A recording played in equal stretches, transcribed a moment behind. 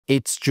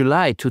It's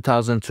July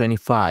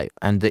 2025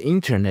 and the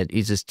internet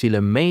is still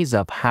a maze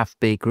of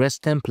half-baked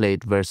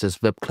RestTemplate versus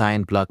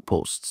WebClient blog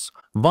posts.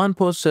 One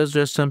post says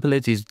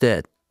RestTemplate is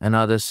dead,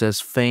 another says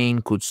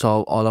Feign could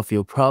solve all of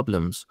your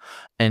problems,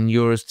 and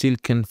you're still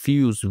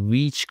confused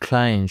which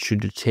client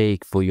should you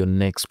take for your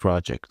next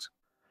project.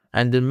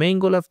 And the main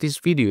goal of this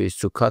video is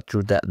to cut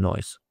through that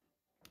noise.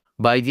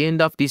 By the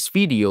end of this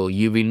video,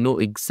 you will know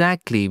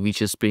exactly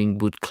which Spring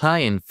Boot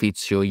client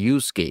fits your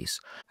use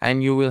case,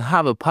 and you will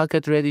have a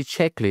pocket-ready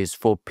checklist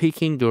for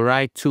picking the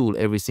right tool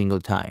every single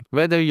time.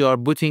 Whether you are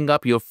booting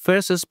up your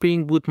first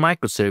Spring Boot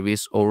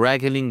microservice or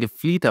wrangling a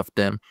fleet of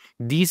them,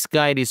 this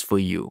guide is for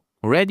you.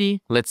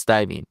 Ready? Let's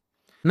dive in.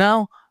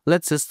 Now,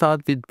 let's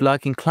start with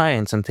blocking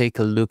clients and take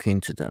a look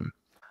into them.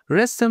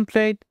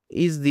 RestTemplate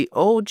is the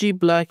OG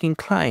blocking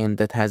client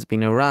that has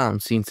been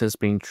around since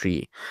Spring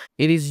 3.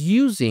 It is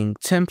using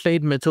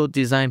template method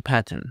design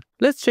pattern.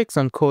 Let's check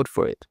some code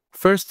for it.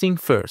 First thing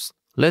first,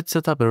 let's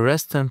set up a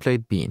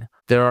RestTemplate bean.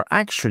 There are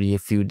actually a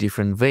few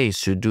different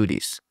ways to do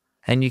this,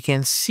 and you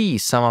can see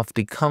some of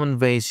the common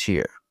ways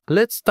here.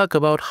 Let's talk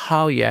about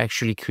how you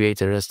actually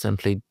create a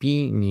RestTemplate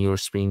bean in your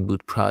Spring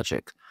Boot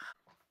project.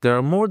 There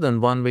are more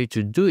than one way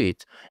to do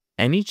it,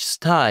 and each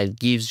style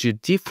gives you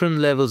different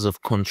levels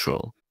of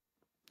control.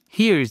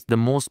 Here is the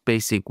most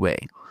basic way,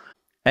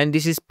 and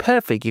this is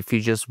perfect if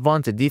you just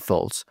want the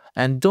defaults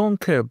and don't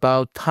care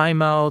about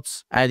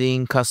timeouts,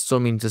 adding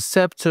custom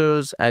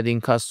interceptors,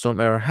 adding custom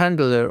error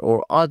handler,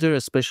 or other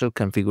special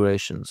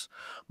configurations.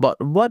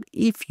 But what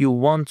if you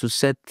want to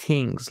set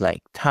things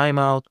like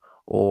timeout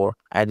or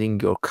adding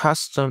your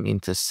custom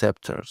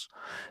interceptors?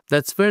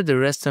 That's where the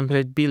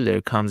RestTemplate builder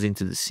comes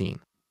into the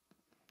scene.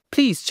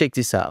 Please check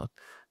this out.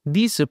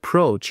 This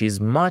approach is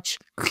much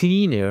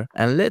cleaner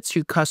and lets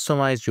you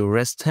customize your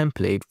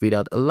RestTemplate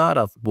without a lot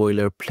of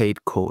boilerplate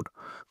code.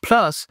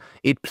 Plus,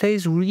 it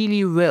plays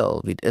really well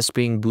with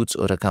Spring Boot's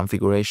auto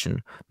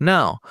configuration.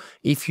 Now,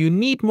 if you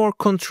need more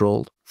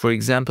control, for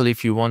example,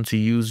 if you want to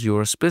use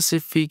your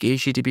specific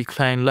HTTP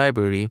client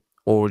library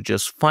or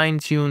just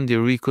fine-tune the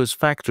request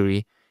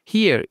factory,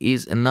 here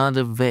is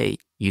another way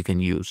you can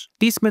use.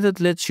 This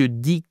method lets you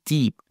dig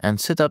deep and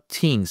set up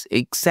things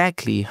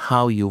exactly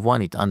how you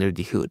want it under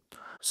the hood.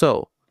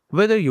 So,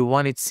 whether you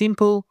want it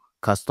simple,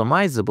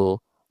 customizable,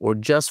 or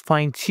just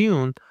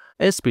fine-tuned,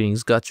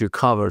 Spring's got you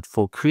covered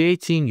for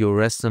creating your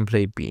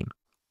RestTemplate bean.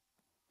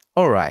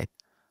 Alright,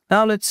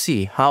 now let's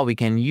see how we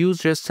can use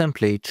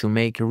RestTemplate to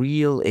make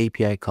real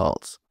API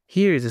calls.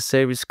 Here is a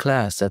service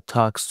class that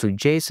talks to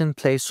JSON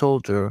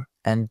placeholder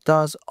and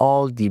does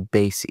all the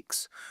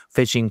basics,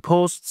 fetching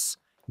posts,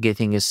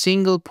 getting a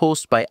single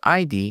post by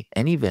ID,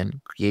 and even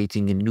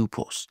creating a new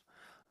post.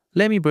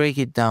 Let me break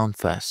it down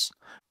fast.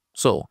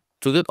 So,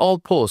 to get all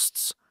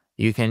posts,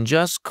 you can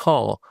just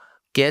call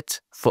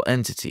get for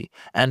entity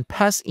and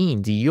pass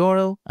in the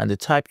URL and the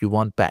type you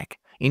want back.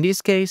 In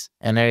this case,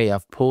 an array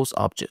of post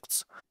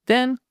objects.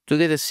 Then, to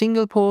get a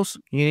single post,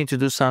 you need to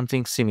do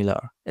something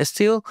similar.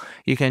 Still,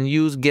 you can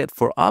use get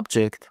for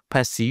object,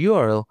 pass the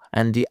URL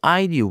and the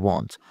ID you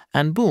want,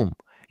 and boom,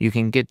 you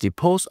can get the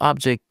post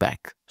object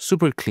back.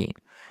 Super clean.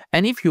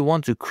 And if you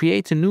want to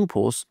create a new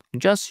post,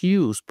 just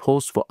use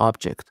post for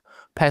object,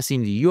 pass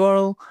in the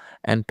URL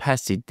and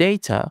pass the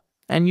data,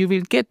 and you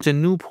will get the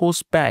new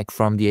post back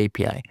from the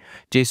API.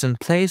 JSON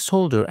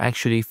placeholder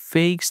actually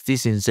fakes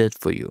this in Z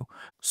for you.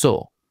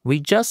 So,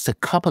 with just a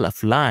couple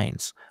of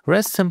lines,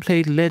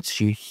 RestTemplate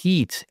lets you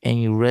hit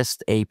any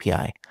REST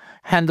API,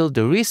 handle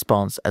the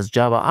response as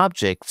Java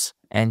objects,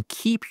 and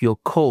keep your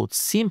code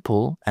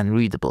simple and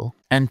readable.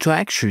 And to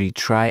actually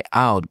try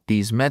out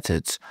these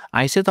methods,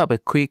 I set up a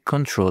quick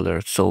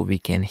controller so we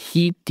can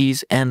hit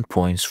these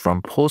endpoints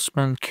from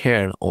Postman,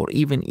 curl, or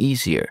even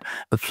easier,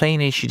 a plain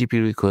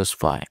HTTP request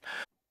file.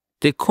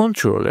 The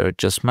controller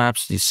just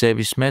maps the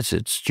service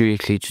methods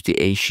directly to the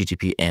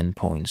HTTP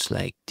endpoints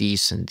like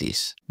this and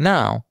this.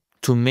 Now,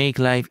 to make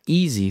life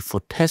easy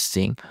for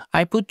testing,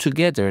 I put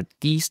together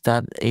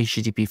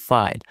this.http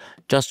file.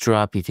 Just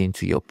drop it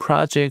into your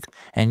project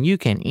and you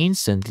can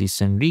instantly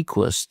send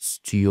requests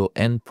to your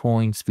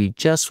endpoints with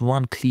just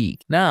one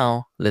click.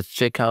 Now, let's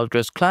check out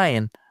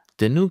RestClient,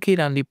 the new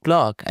kid on the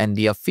block and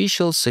the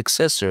official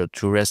successor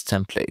to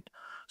RestTemplate.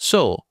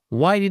 So,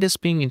 why did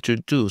Spring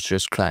introduce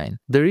RestClient?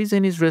 The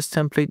reason is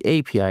RestTemplate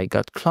API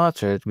got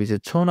cluttered with a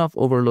ton of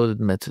overloaded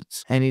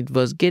methods, and it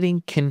was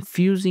getting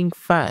confusing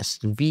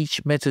fast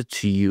which method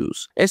to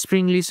use.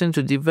 Spring listened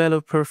to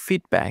developer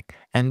feedback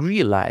and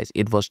realized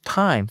it was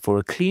time for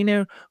a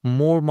cleaner,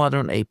 more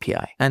modern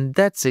API. And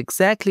that's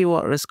exactly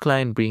what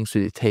RestClient brings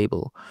to the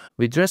table.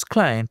 With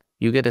RestClient,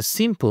 you get a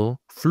simple,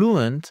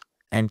 fluent,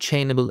 and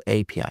chainable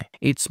API.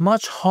 It's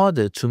much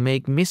harder to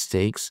make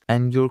mistakes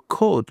and your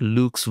code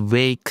looks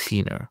way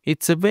cleaner.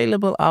 It's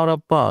available out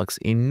of box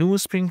in new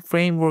Spring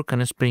Framework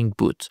and Spring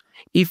Boot.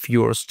 If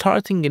you're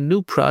starting a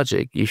new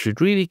project, you should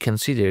really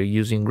consider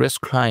using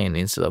RestClient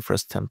instead of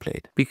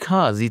RestTemplate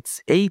because its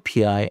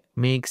API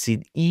makes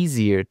it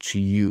easier to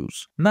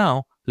use.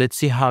 Now, let's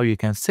see how you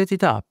can set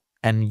it up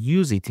and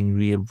use it in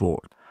real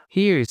world.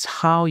 Here is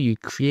how you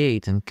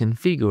create and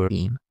configure a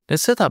bean. The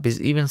setup is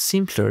even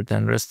simpler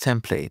than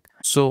RestTemplate.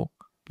 So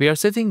we are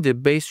setting the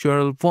base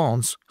URL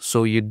once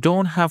so you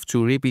don't have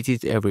to repeat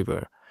it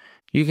everywhere.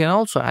 You can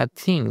also add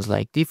things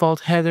like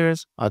default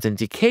headers,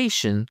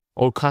 authentication,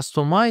 or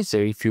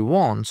customizer if you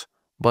want,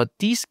 but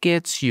this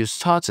gets you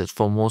started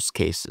for most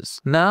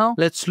cases. Now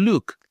let's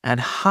look at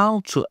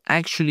how to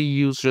actually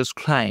use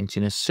RestClient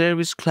in a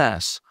service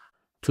class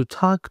to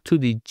talk to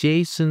the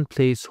JSON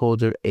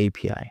placeholder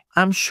API.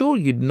 I'm sure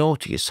you'd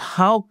notice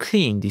how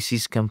clean this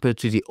is compared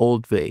to the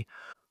old way.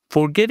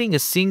 For getting a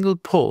single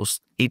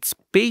post, it's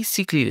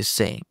basically the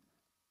same.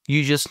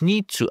 You just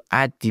need to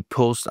add the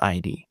post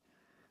ID.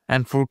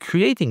 And for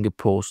creating a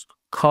post,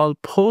 call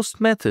post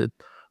method,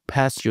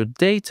 pass your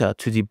data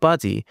to the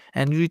body,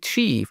 and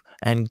retrieve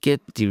and get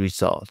the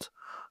result.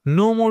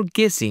 No more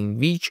guessing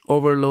which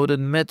overloaded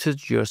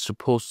method you're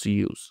supposed to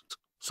use.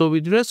 So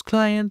with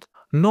RestClient,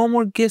 no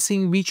more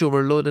guessing which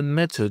overloaded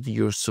method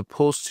you're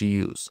supposed to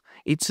use.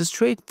 It's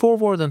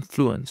straightforward and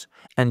fluent.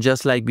 And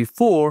just like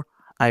before,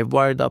 I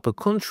wired up a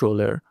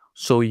controller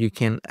so you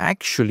can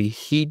actually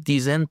hit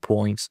these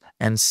endpoints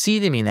and see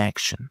them in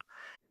action.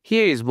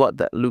 Here is what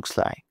that looks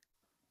like.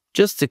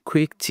 Just a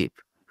quick tip.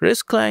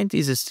 RestClient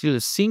is still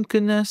a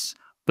synchronous,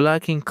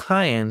 blocking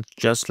client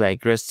just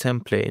like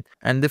RestTemplate,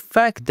 and the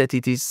fact that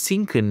it is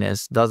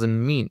synchronous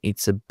doesn't mean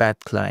it's a bad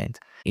client.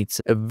 It's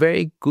a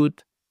very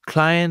good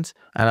client,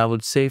 and I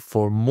would say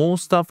for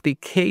most of the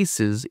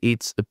cases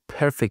it's a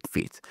perfect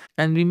fit.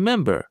 And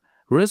remember,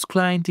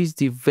 RestClient is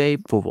the way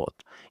forward.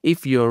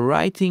 If you're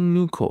writing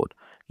new code,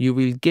 you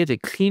will get a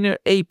cleaner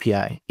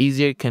API,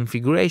 easier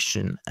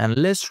configuration, and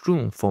less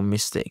room for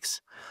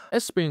mistakes.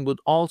 Spring Boot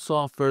also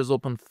offers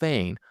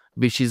OpenFeign,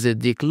 which is a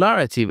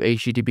declarative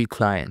HTTP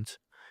client.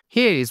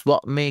 Here is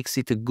what makes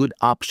it a good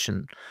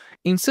option.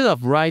 Instead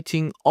of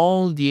writing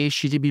all the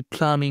HTTP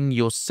plumbing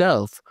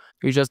yourself,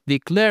 you just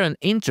declare an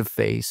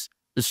interface,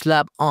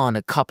 slap on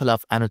a couple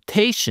of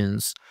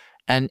annotations,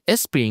 and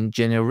Spring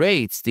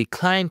generates the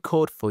client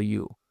code for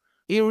you.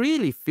 It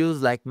really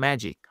feels like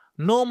magic.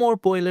 No more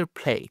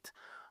boilerplate.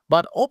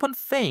 But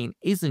OpenFeign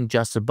isn't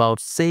just about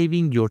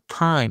saving your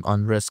time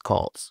on REST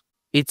calls.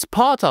 It's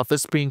part of a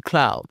Spring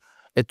Cloud,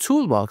 a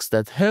toolbox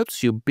that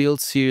helps you build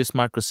serious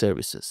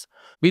microservices.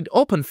 With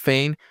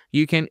OpenFeign,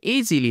 you can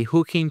easily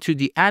hook into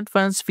the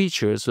advanced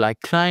features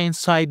like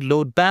client-side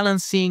load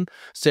balancing,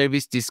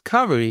 service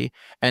discovery,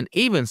 and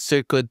even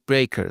circuit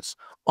breakers,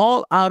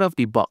 all out of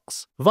the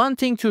box. One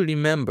thing to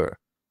remember,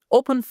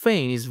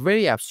 OpenFeign is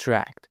very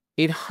abstract.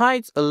 It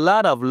hides a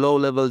lot of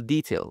low-level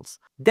details.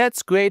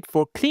 That's great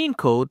for clean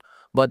code,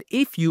 but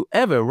if you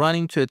ever run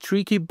into a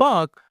tricky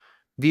bug,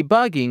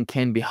 debugging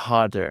can be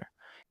harder.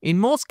 In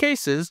most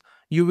cases,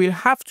 you will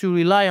have to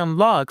rely on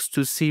logs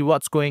to see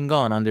what's going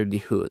on under the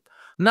hood.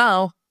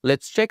 Now,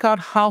 let's check out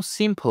how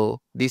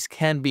simple this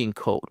can be in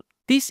code.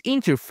 This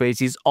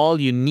interface is all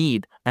you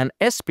need, and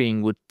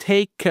Spring would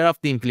take care of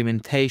the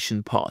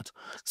implementation part,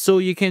 so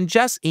you can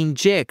just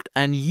inject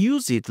and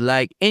use it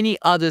like any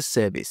other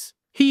service.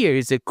 Here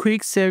is a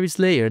quick service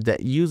layer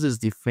that uses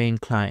the Feign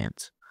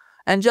client.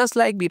 And just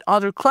like with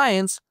other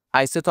clients,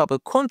 I set up a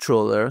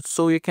controller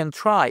so you can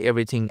try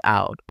everything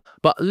out.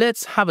 But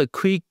let's have a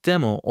quick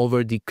demo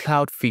over the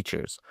cloud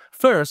features.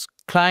 First,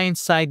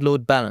 client-side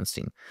load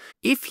balancing.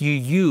 If you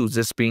use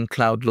a Spring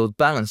Cloud Load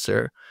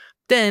Balancer,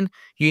 then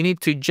you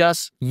need to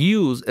just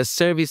use a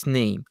service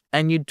name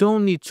and you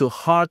don't need to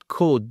hard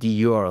code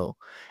the URL,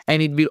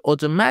 and it will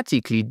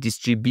automatically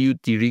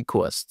distribute the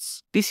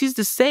requests. This is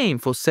the same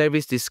for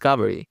service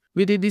discovery.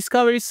 With a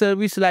discovery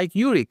service like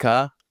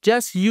Eureka,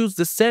 just use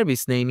the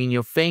service name in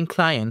your Feign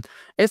client.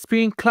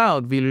 Spring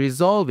Cloud will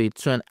resolve it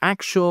to an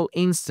actual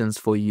instance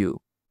for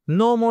you.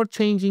 No more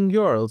changing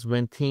URLs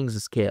when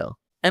things scale.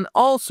 And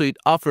also it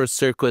offers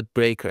circuit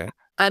breaker.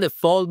 Add a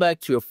fallback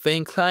to your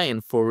Feign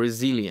client for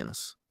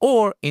resilience.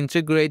 Or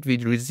integrate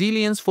with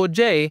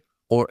Resilience4j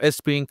or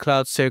Spring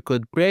Cloud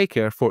Circuit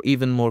Breaker for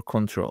even more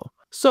control.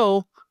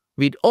 So,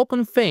 with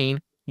OpenFeign,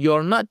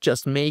 you're not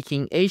just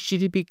making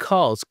HTTP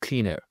calls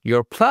cleaner,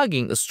 you're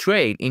plugging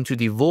straight into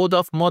the world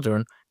of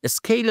modern,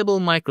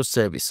 scalable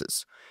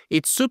microservices.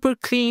 It's super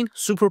clean,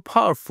 super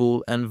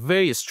powerful, and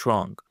very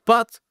strong.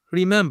 But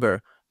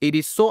remember, it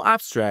is so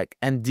abstract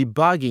and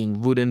debugging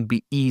wouldn't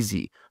be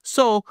easy.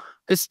 So,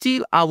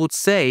 still I would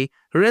say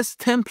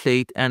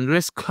RestTemplate and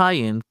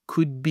RestClient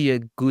could be a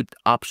good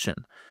option.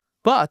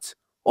 But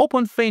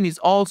OpenFeign is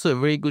also a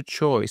very good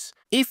choice.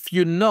 If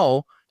you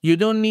know you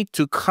don't need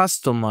to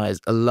customize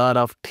a lot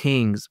of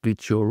things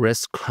with your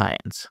REST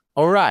clients.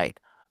 Alright,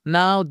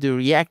 now the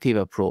reactive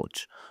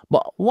approach.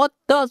 But what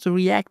does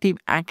reactive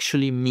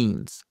actually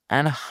means?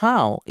 And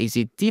how is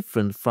it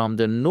different from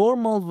the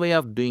normal way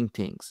of doing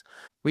things?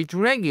 With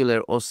regular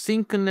or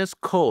synchronous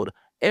code,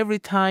 every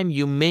time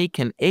you make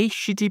an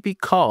HTTP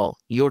call,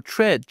 your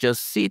thread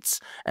just sits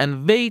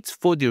and waits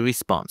for the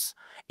response.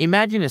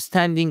 Imagine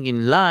standing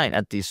in line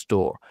at the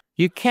store.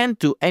 You can't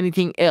do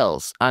anything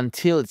else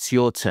until it's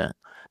your turn.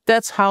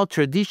 That's how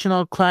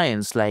traditional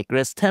clients like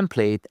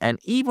RestTemplate and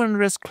even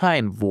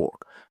RestClient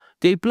work.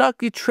 They block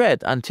the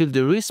thread until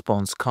the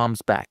response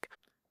comes back.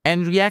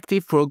 And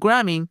reactive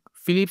programming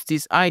flips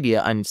this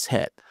idea on its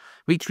head.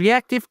 With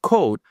reactive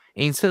code,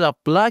 instead of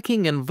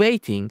blocking and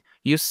waiting,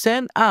 you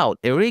send out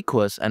a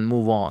request and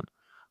move on.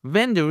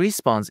 When the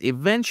response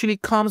eventually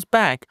comes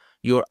back,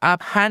 your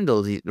app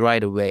handles it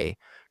right away.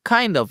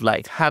 Kind of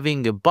like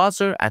having a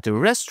buzzer at a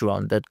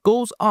restaurant that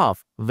goes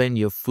off when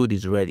your food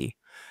is ready.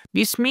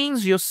 This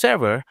means your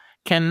server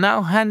can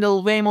now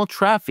handle way more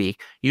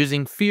traffic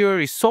using fewer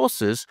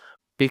resources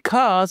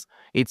because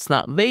it's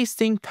not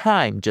wasting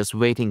time just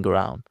waiting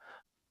around.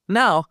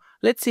 Now,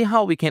 let's see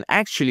how we can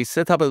actually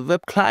set up a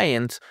web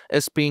client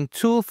as being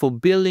tool for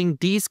building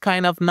these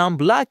kind of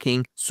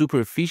non-blocking,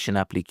 super efficient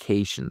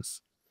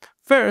applications.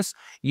 First,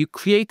 you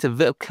create a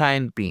web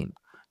client bean,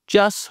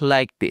 just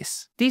like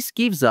this. This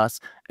gives us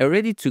a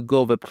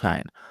ready-to-go web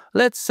client.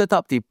 Let's set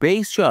up the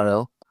base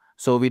URL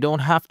so we don't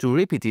have to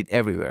repeat it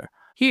everywhere.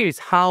 Here is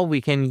how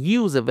we can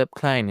use a web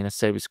client in a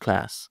service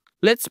class.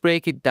 Let's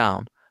break it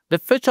down. The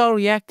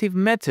fetchAllReactive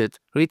method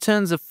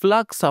returns a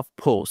flux of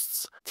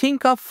posts.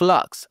 Think of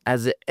flux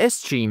as a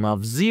stream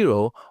of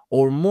 0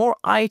 or more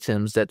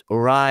items that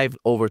arrive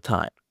over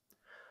time.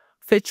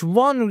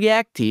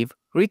 FetchOneReactive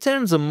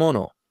returns a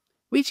mono,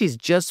 which is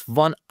just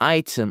one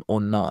item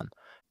or none,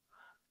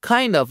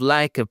 kind of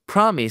like a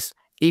promise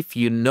if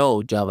you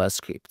know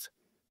JavaScript.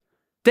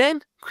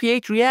 Then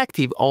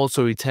createReactive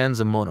also returns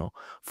a mono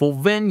for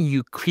when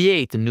you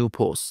create a new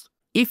post.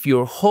 If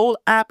your whole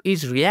app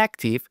is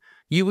reactive,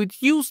 you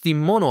would use the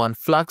mono and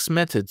flux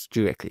methods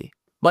directly.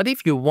 But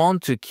if you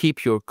want to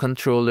keep your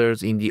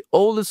controllers in the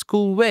old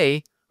school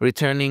way,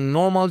 returning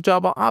normal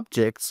Java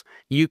objects,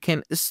 you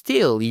can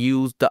still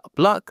use the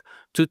block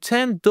to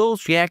turn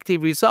those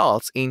reactive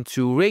results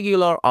into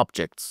regular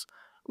objects,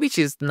 which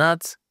is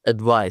not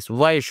advised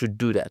why you should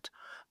do that.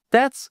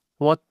 That's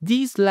what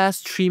these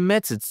last three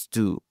methods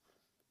do.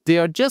 They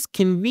are just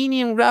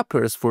convenient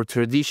wrappers for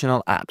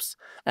traditional apps.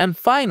 And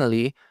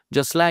finally,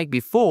 just like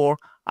before,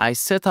 I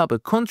set up a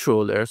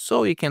controller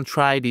so you can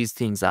try these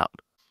things out.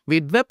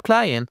 With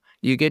WebClient,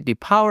 you get the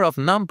power of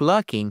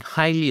non-blocking,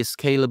 highly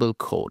scalable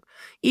code.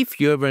 If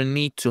you ever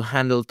need to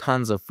handle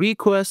tons of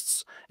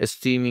requests,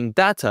 streaming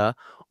data,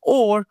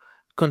 or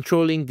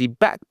controlling the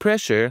back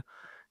pressure,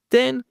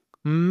 then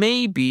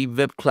maybe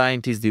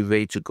WebClient is the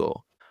way to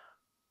go.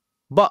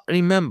 But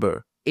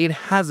remember, it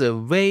has a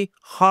way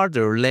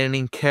harder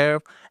learning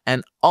curve,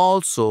 and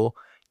also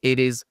it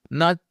is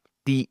not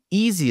the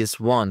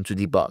easiest one to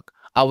debug.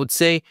 I would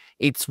say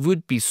it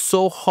would be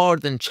so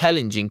hard and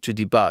challenging to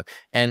debug,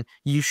 and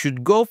you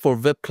should go for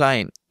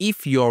WebClient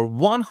if you're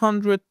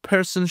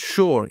 100%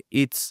 sure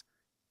it's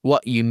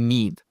what you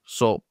need.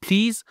 So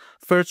please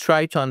first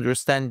try to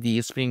understand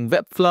the Spring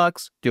Web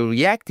Flux, the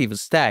reactive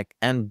stack,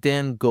 and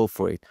then go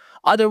for it.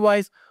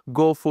 Otherwise,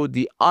 go for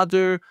the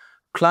other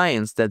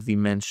clients that we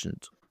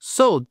mentioned.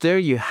 So there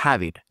you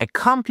have it, a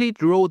complete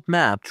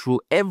roadmap through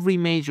every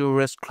major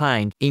REST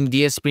client in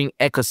the Spring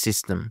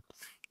ecosystem.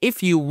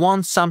 If you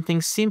want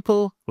something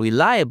simple,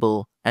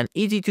 reliable, and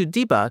easy to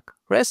debug,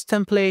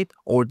 RestTemplate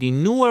or the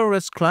newer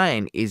REST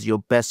client is your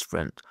best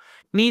friend.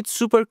 Need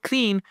super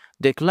clean,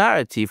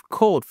 declarative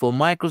code for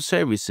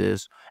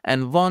microservices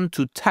and want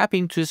to tap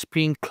into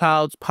Spring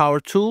Cloud's power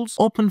tools?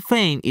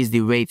 OpenFeign is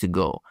the way to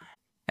go.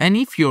 And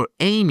if you're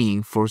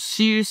aiming for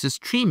serious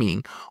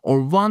streaming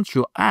or want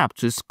your app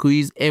to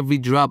squeeze every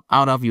drop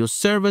out of your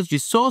server's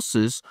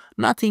resources,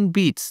 nothing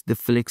beats the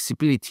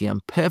flexibility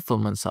and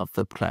performance of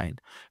WebClient.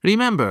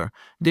 Remember,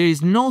 there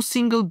is no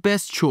single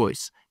best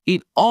choice.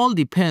 It all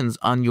depends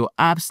on your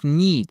app's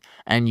need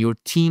and your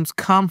team's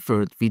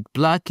comfort with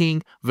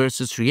blocking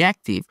versus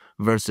reactive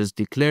versus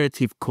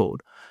declarative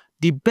code.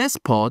 The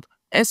best part,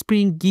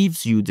 Spring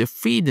gives you the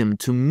freedom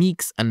to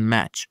mix and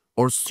match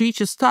or switch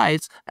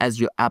styles as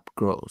your app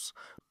grows.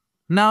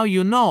 Now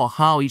you know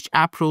how each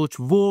approach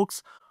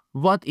works,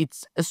 what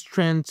its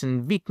strengths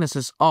and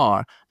weaknesses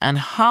are, and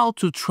how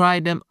to try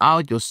them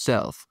out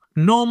yourself.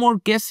 No more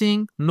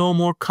guessing, no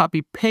more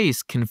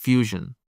copy-paste confusion.